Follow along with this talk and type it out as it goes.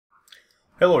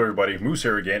Hello everybody, Moose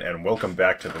here again, and welcome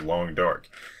back to The Long Dark.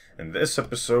 In this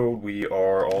episode, we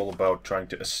are all about trying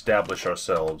to establish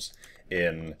ourselves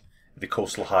in the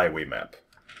Coastal Highway map.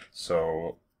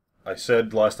 So, I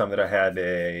said last time that I had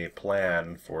a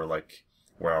plan for, like,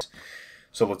 where I was.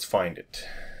 So let's find it.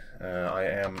 I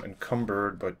am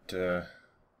encumbered, but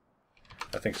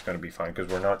I think it's going to be fine,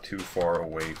 because we're not too far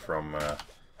away from... one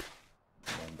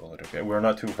bullet, okay. We're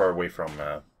not too far away from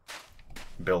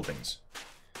buildings.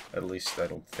 At least I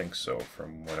don't think so,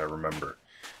 from what I remember.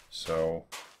 So,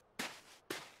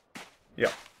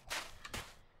 yeah.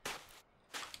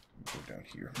 Go down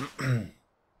here.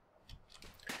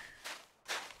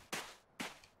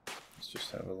 Let's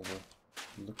just have a little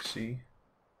look-see.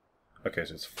 Okay,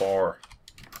 so it's far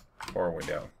away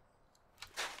down.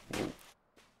 Whoa.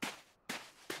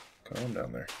 Calm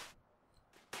down there.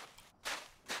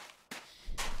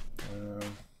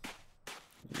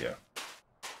 Yeah.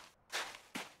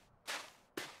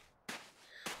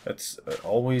 That's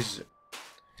always,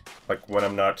 like, when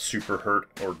I'm not super hurt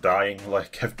or dying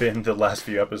like I've been the last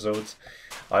few episodes,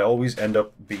 I always end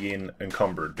up being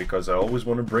encumbered because I always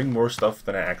want to bring more stuff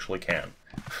than I actually can.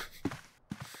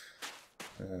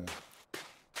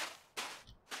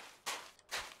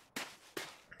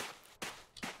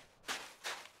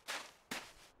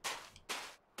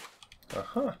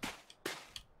 Aha!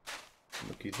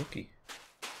 Looky, looky.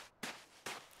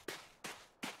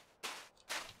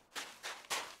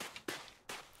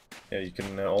 Yeah, you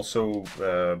can also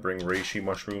bring reishi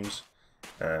mushrooms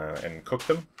and cook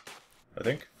them, I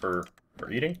think, for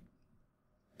eating.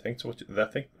 I think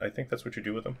that's what you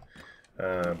do with them.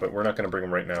 But we're not going to bring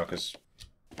them right now because,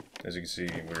 as you can see,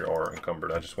 we are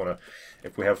encumbered. I just want to,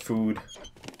 if we have food,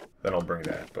 then I'll bring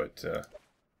that. But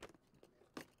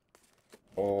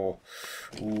oh,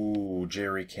 ooh,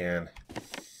 jerry can.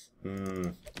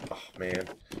 Oh man.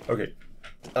 Okay,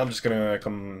 I'm just gonna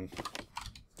come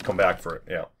back for it.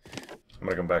 Yeah. I'm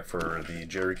gonna come back for the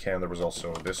jerry can. There was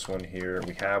also this one here.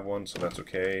 We have one, so that's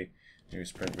okay.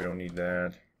 Newsprint, we don't need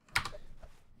that.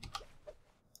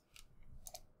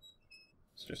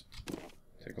 Let's just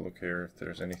take a look here if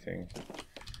there's anything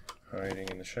hiding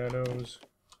in the shadows.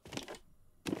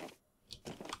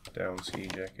 Down ski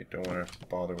jacket, don't want to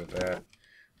bother with that.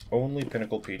 Only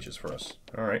pinnacle peaches for us.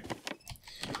 Alright.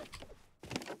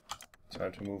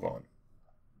 Time to move on.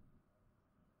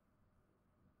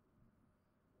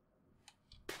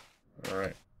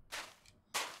 Alright.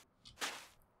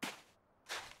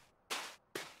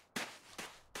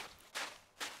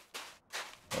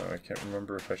 I can't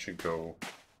remember if I should go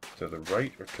to the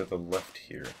right or to the left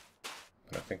here.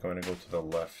 But I think I'm going to go to the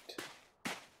left.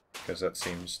 Because that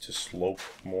seems to slope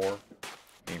more.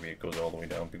 Maybe it goes all the way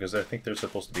down. Because I think there's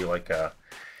supposed to be like a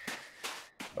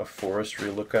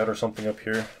forestry lookout or something up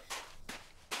here.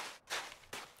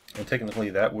 And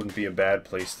technically that wouldn't be a bad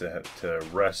place to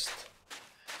rest.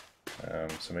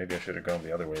 So maybe I should have gone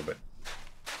the other way, but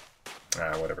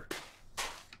whatever.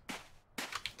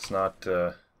 It's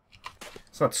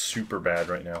not super bad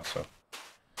right now, so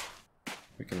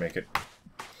we can make it.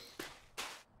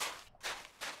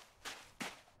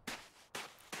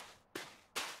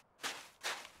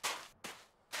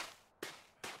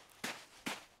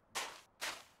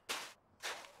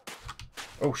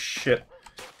 Oh shit!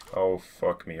 Oh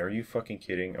fuck me! Are you fucking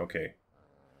kidding? Okay.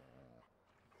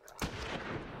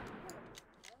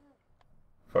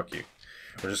 Fuck you.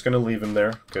 We're just gonna leave him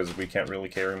there, because we can't really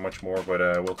carry him much more, but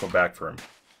we'll come back for him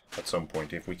at some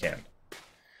point, if we can.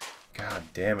 God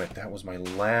damn it, that was my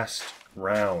last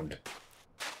round.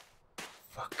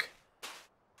 Fuck.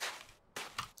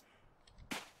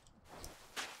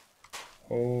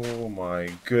 Oh my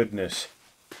goodness.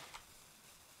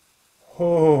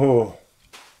 Oh.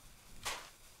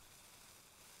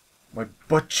 My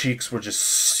butt cheeks were just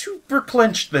super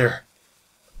clenched there.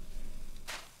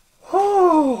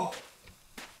 Oh!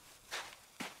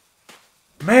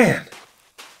 Man!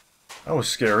 That was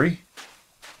scary.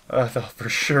 I thought for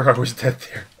sure I was dead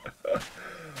there.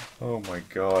 Oh my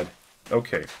god.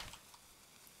 Okay.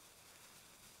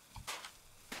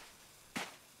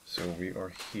 So we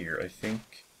are here. I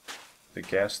think the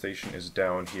gas station is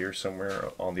down here somewhere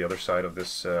on the other side of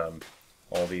this,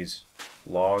 all these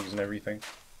logs and everything.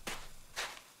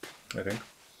 I think.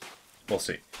 We'll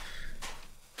see.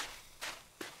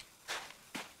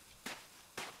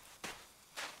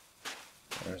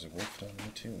 There's a wolf down there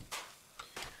too.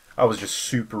 I was just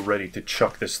super ready to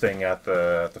chuck this thing at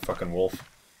the fucking wolf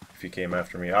if he came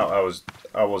after me. I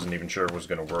wasn't even sure it was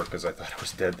gonna work because I thought I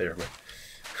was dead there.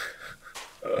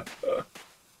 But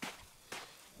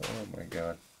oh my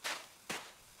god.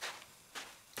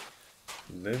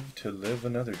 Live to live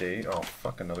another day. Oh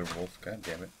fuck, another wolf. God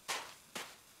damn it.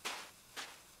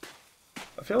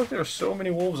 I feel like there are so many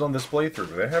wolves on this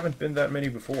playthrough. There haven't been that many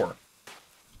before.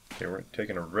 Okay, we're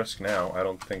taking a risk now. I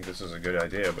don't think this is a good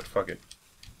idea, but fuck it.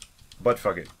 But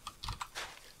fuck it.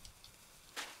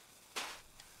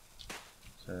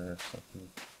 Is there something?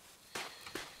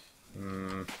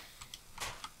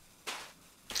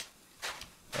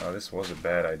 Oh, this was a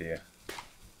bad idea.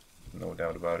 No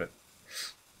doubt about it.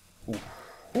 Ooh.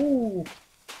 Ooh.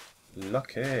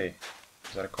 Lucky. Is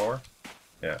that a car?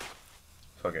 Yeah.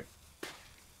 Fuck it.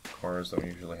 Cars don't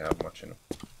usually have much in them.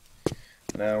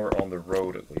 Now we're on the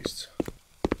road at least.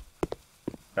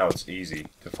 Now it's easy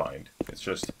to find. It's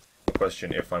just a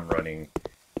question if I'm running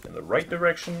in the right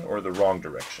direction or the wrong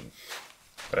direction.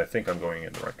 But I think I'm going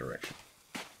in the right direction.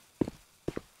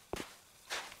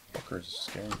 Fuckers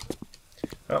scary.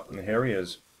 Oh, and here he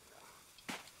is.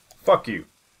 Fuck you.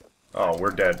 Oh, we're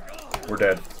dead. We're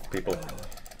dead, people.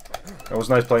 It was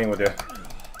nice playing with you,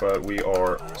 but we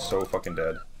are so fucking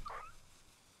dead.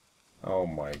 Oh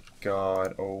my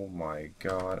god, oh my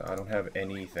god. I don't have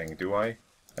anything, do I?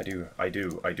 I do,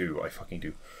 I fucking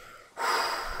do.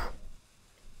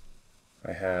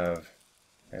 I have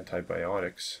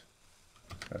antibiotics.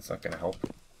 That's not gonna help.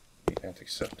 The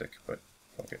antiseptic, but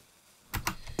fuck it.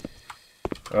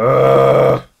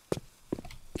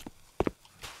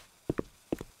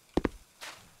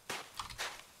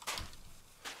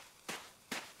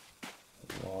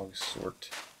 Log sort.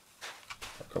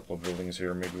 A couple of buildings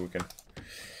here. Maybe we can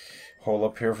hole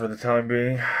up here for the time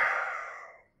being. Oh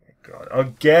my god.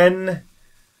 Again?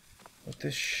 With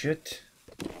this shit?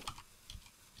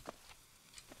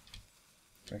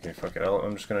 Okay, fuck it.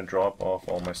 I'm just gonna drop off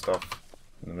all my stuff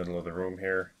in the middle of the room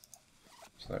here,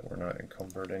 so that we're not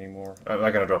encumbered anymore. I'm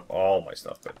not gonna drop all my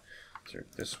stuff, but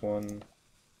this one,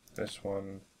 this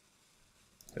one,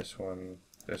 this one,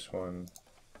 this one.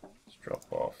 Let's drop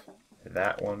off.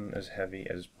 That one is heavy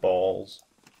as balls.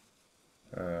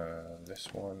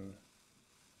 This one.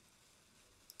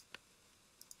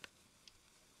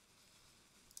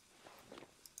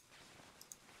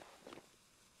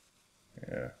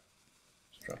 Yeah.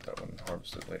 Drop that one and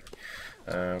harvest it later.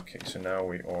 Okay, so now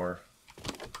we are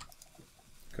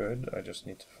good. I just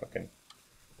need to fucking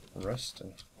rest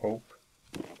and hope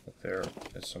that there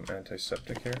is some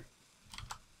antiseptic here.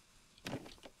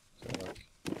 So like,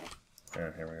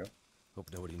 yeah, here we go. Hope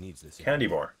nobody needs this. Candy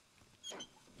bar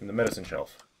in the medicine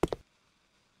shelf.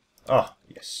 Ah,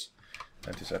 yes,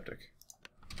 antiseptic.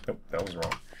 Nope, that was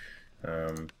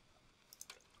wrong.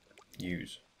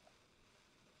 Use.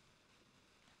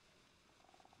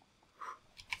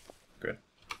 Good.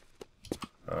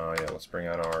 Yeah, let's bring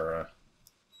out our,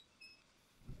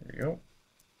 here we go.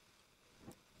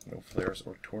 No flares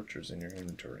or torches in your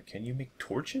inventory. Can you make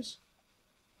torches?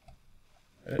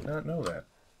 I did not know that.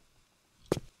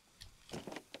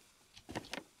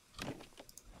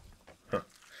 Huh.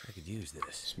 I could use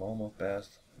this. Smallmouth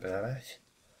bass.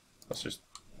 Let's just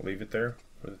leave it there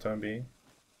for the time being.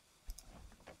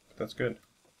 But that's good.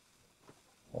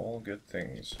 All good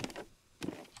things.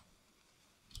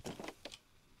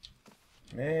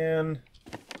 Man.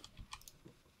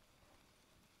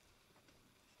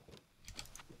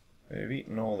 They've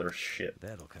eaten all their shit.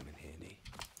 That'll come in handy.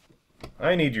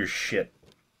 I need your shit.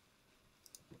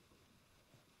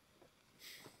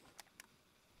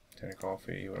 Tin of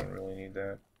coffee, you don't really need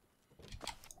that.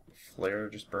 Flare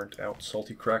just burnt out.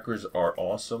 Salty crackers are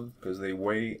awesome because they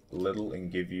weigh little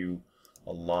and give you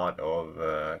a lot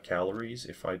of calories,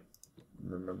 if I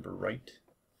remember right.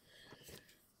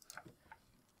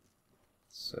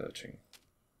 Searching.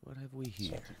 What have we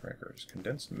here? Salty crackers.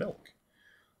 Condensed milk.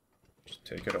 Just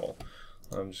take it all.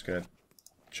 I'm just gonna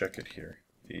check it here.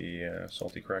 The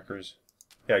salty crackers.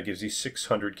 Yeah, it gives you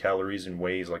 600 calories and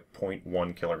weighs like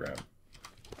 0.1 kilogram.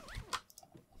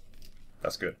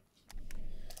 That's good.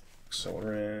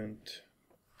 Accelerant.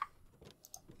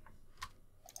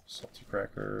 Salty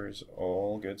crackers.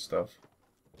 All good stuff.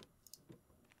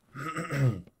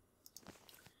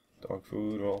 Dog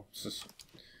food. Well,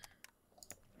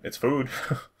 it's food.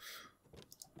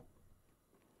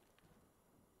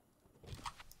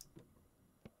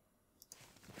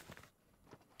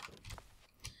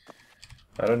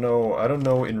 I don't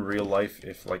know in real life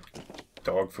if like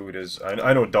dog food is.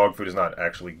 I know dog food is not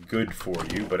actually good for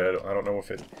you, but I don't know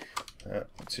if it.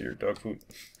 Let's see your dog food.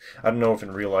 I don't know if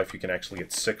in real life you can actually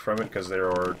get sick from it because there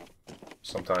are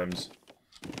sometimes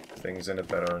things in it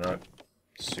that are not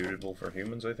suitable for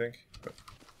humans. I think. But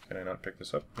can I not pick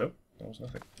this up? Nope. That was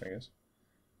nothing, I guess.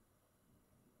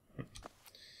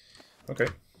 Okay.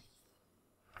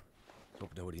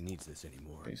 Hope nobody needs this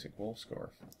anymore. Basic wolf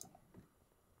scarf.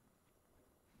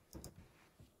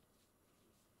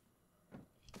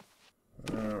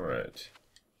 Alright.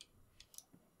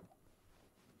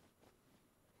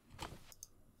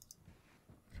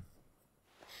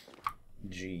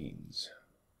 jeans.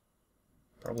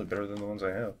 Probably better than the ones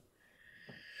I have.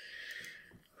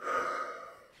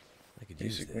 I could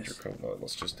use Basic winter this. coat. Well,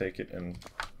 let's just take it and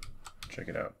check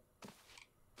it out.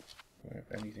 Do we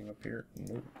have anything up here?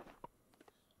 Nope.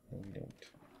 No, we don't.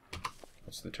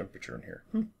 What's the temperature in here?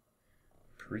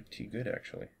 Pretty good,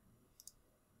 actually.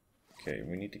 Okay,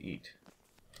 we need to eat.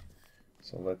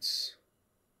 So let's...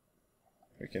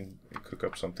 We can cook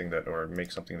up something that, or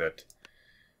make something that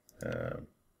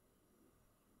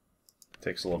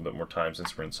takes a little bit more time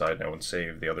since we're inside now, and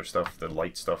save the other stuff, the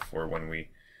light stuff, for when we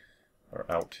are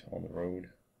out on the road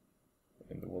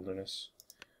in the wilderness.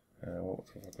 What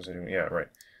the fuck was I doing? Yeah, right.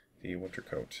 The winter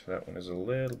coat. That one is a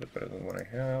little bit better than what I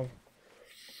have.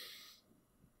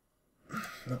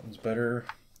 That one's better.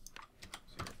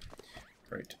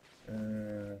 Right.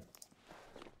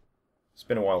 It's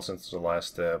been a while since the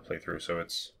last playthrough, so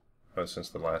it's since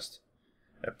the last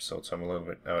episode, so I'm a little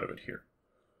bit out of it here.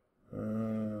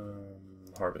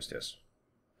 Harvest, yes.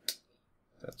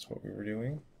 That's what we were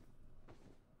doing.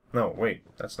 No, wait,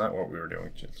 that's not what we were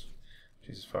doing.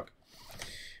 Jesus fuck.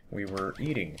 We were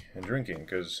eating and drinking,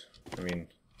 because, I mean...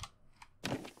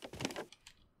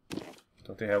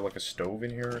 Don't they have like a stove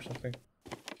in here or something?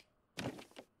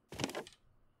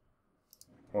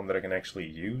 One that I can actually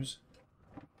use?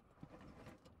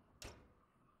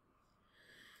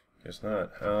 Guess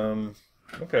not.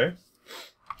 Okay.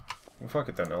 Well, fuck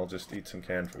it then, I'll just eat some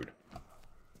canned food.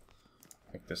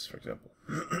 Like this, for example.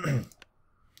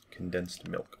 Condensed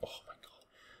milk. Oh my god.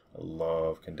 I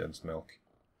love condensed milk.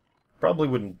 Probably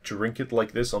wouldn't drink it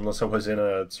like this unless I was in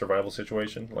a survival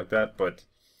situation like that, but...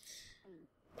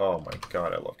 Oh my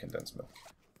god, I love condensed milk.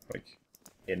 Like,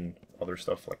 in other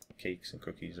stuff like cakes and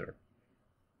cookies or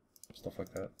stuff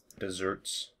like that.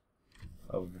 Desserts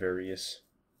of various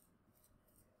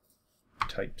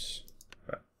types.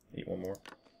 Eat one more.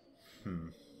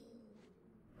 I'm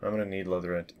gonna need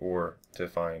leatherette ore to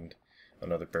find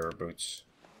another pair of boots.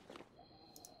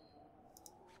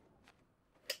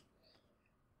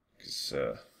 Because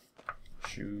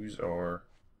shoes are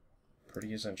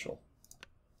pretty essential.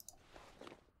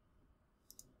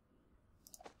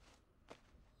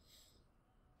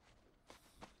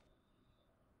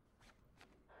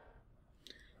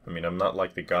 I mean, I'm not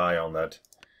like the guy on that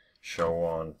show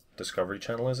on Discovery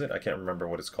Channel, is it? I can't remember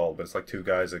what it's called, but it's like two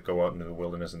guys that go out into the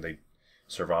wilderness and they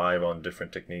survive on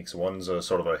different techniques. One's a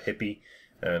sort of a hippie,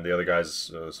 and the other guy's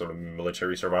a sort of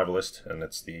military survivalist, and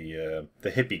it's the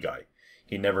hippie guy.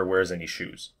 He never wears any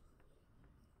shoes.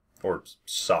 Or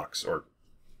socks, or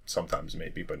sometimes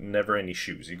maybe, but never any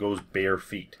shoes. He goes bare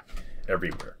feet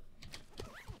everywhere.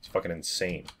 It's fucking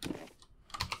insane.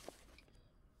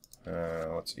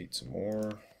 Let's eat some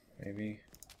more, maybe.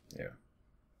 Yeah.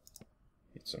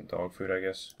 Eat some dog food, I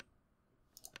guess.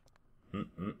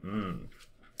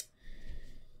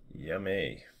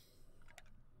 Yummy.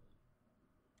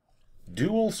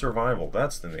 Dual Survival,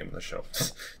 that's the name of the show.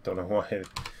 Don't know why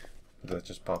that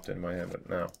just popped in my head, but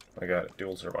now I got it.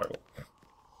 Dual Survival.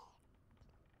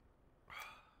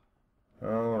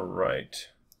 Alright.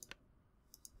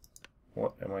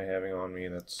 What am I having on me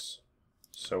that's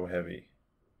so heavy?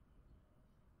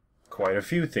 Quite a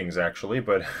few things, actually,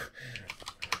 but...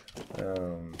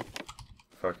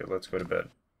 fuck it, let's go to bed.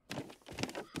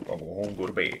 I'll go home, go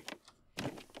to bed.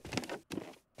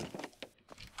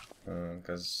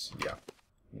 Because, yeah,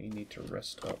 we need to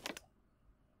rest up.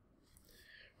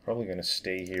 Probably gonna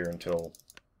stay here until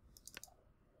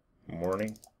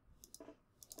morning.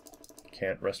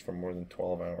 Can't rest for more than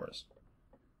 12 hours.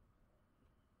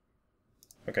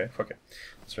 Okay, fuck it.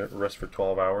 Let's rest for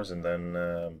 12 hours and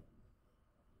then,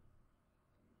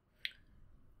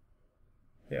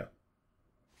 yeah.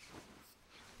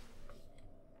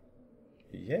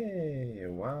 Yay!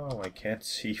 Wow, I can't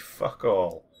see fuck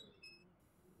all.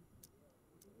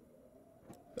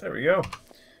 There we go.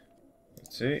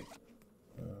 Let's see.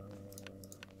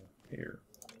 Here.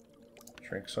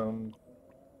 Drink some.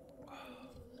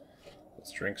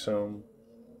 Let's drink some.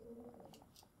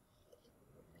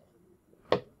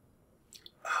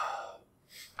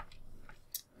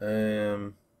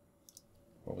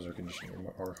 What was our condition?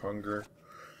 Our hunger.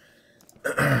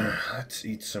 Let's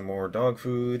eat some more dog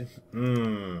food.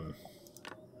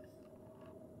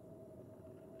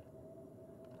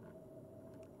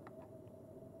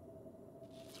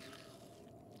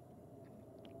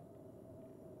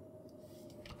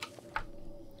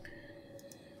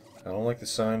 I don't like the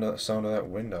sound of that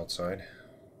wind outside.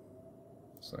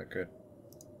 It's not good.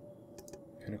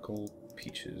 Pinnacle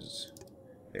peaches.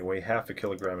 They weigh half a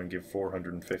kilogram and give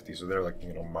 450, so they're like,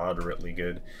 you know, moderately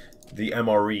good. The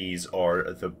MREs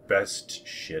are the best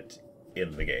shit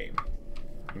in the game.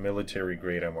 Military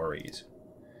grade MREs.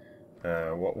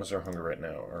 What was our hunger right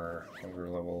now? Our hunger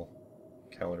level,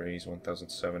 calories,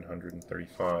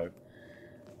 1,735.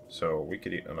 So we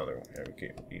could eat another one. Yeah, we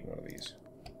could eat one of these.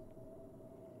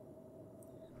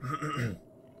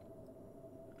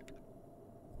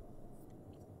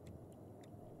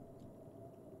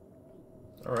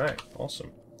 Alright,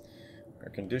 awesome. Our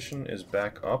condition is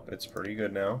back up. It's pretty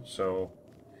good now, so...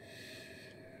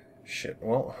 Shit,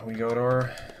 well, we got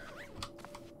our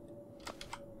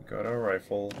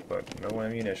rifle, but no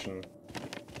ammunition.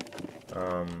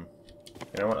 You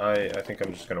know what, I think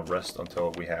I'm just gonna rest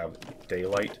until we have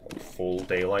daylight, full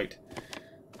daylight.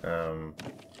 Yeah.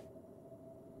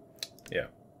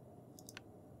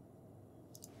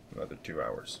 Another 2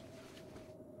 hours.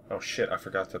 Oh shit, I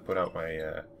forgot to put out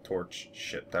my torch.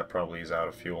 Shit, that probably is out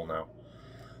of fuel now.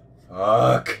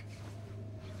 Fuck!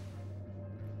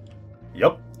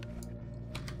 Yup.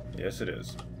 Yes, it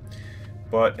is.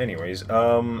 But anyways,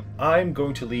 I'm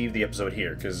going to leave the episode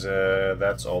here, because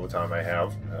that's all the time I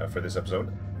have for this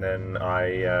episode. Then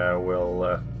I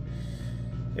will,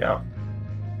 yeah,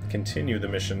 continue the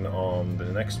mission on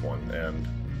the next one, and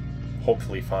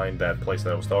hopefully find that place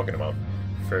that I was talking about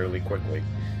fairly quickly.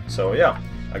 So yeah,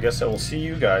 I guess I will see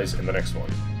you guys in the next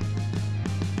one.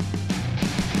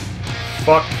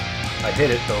 Fuck! I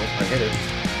hit it, though. I hit it.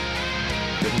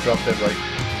 Didn't drop that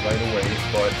right away,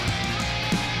 but...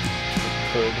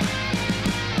 Could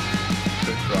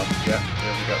drop. Yeah,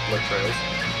 there we got blood trails.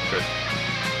 Good.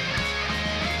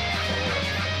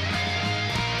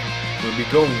 We'll be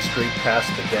going straight past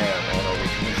the dam on our way.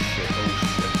 Oh shit, oh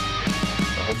shit.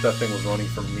 I hope that thing was running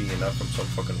from me and not from some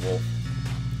fucking wolf.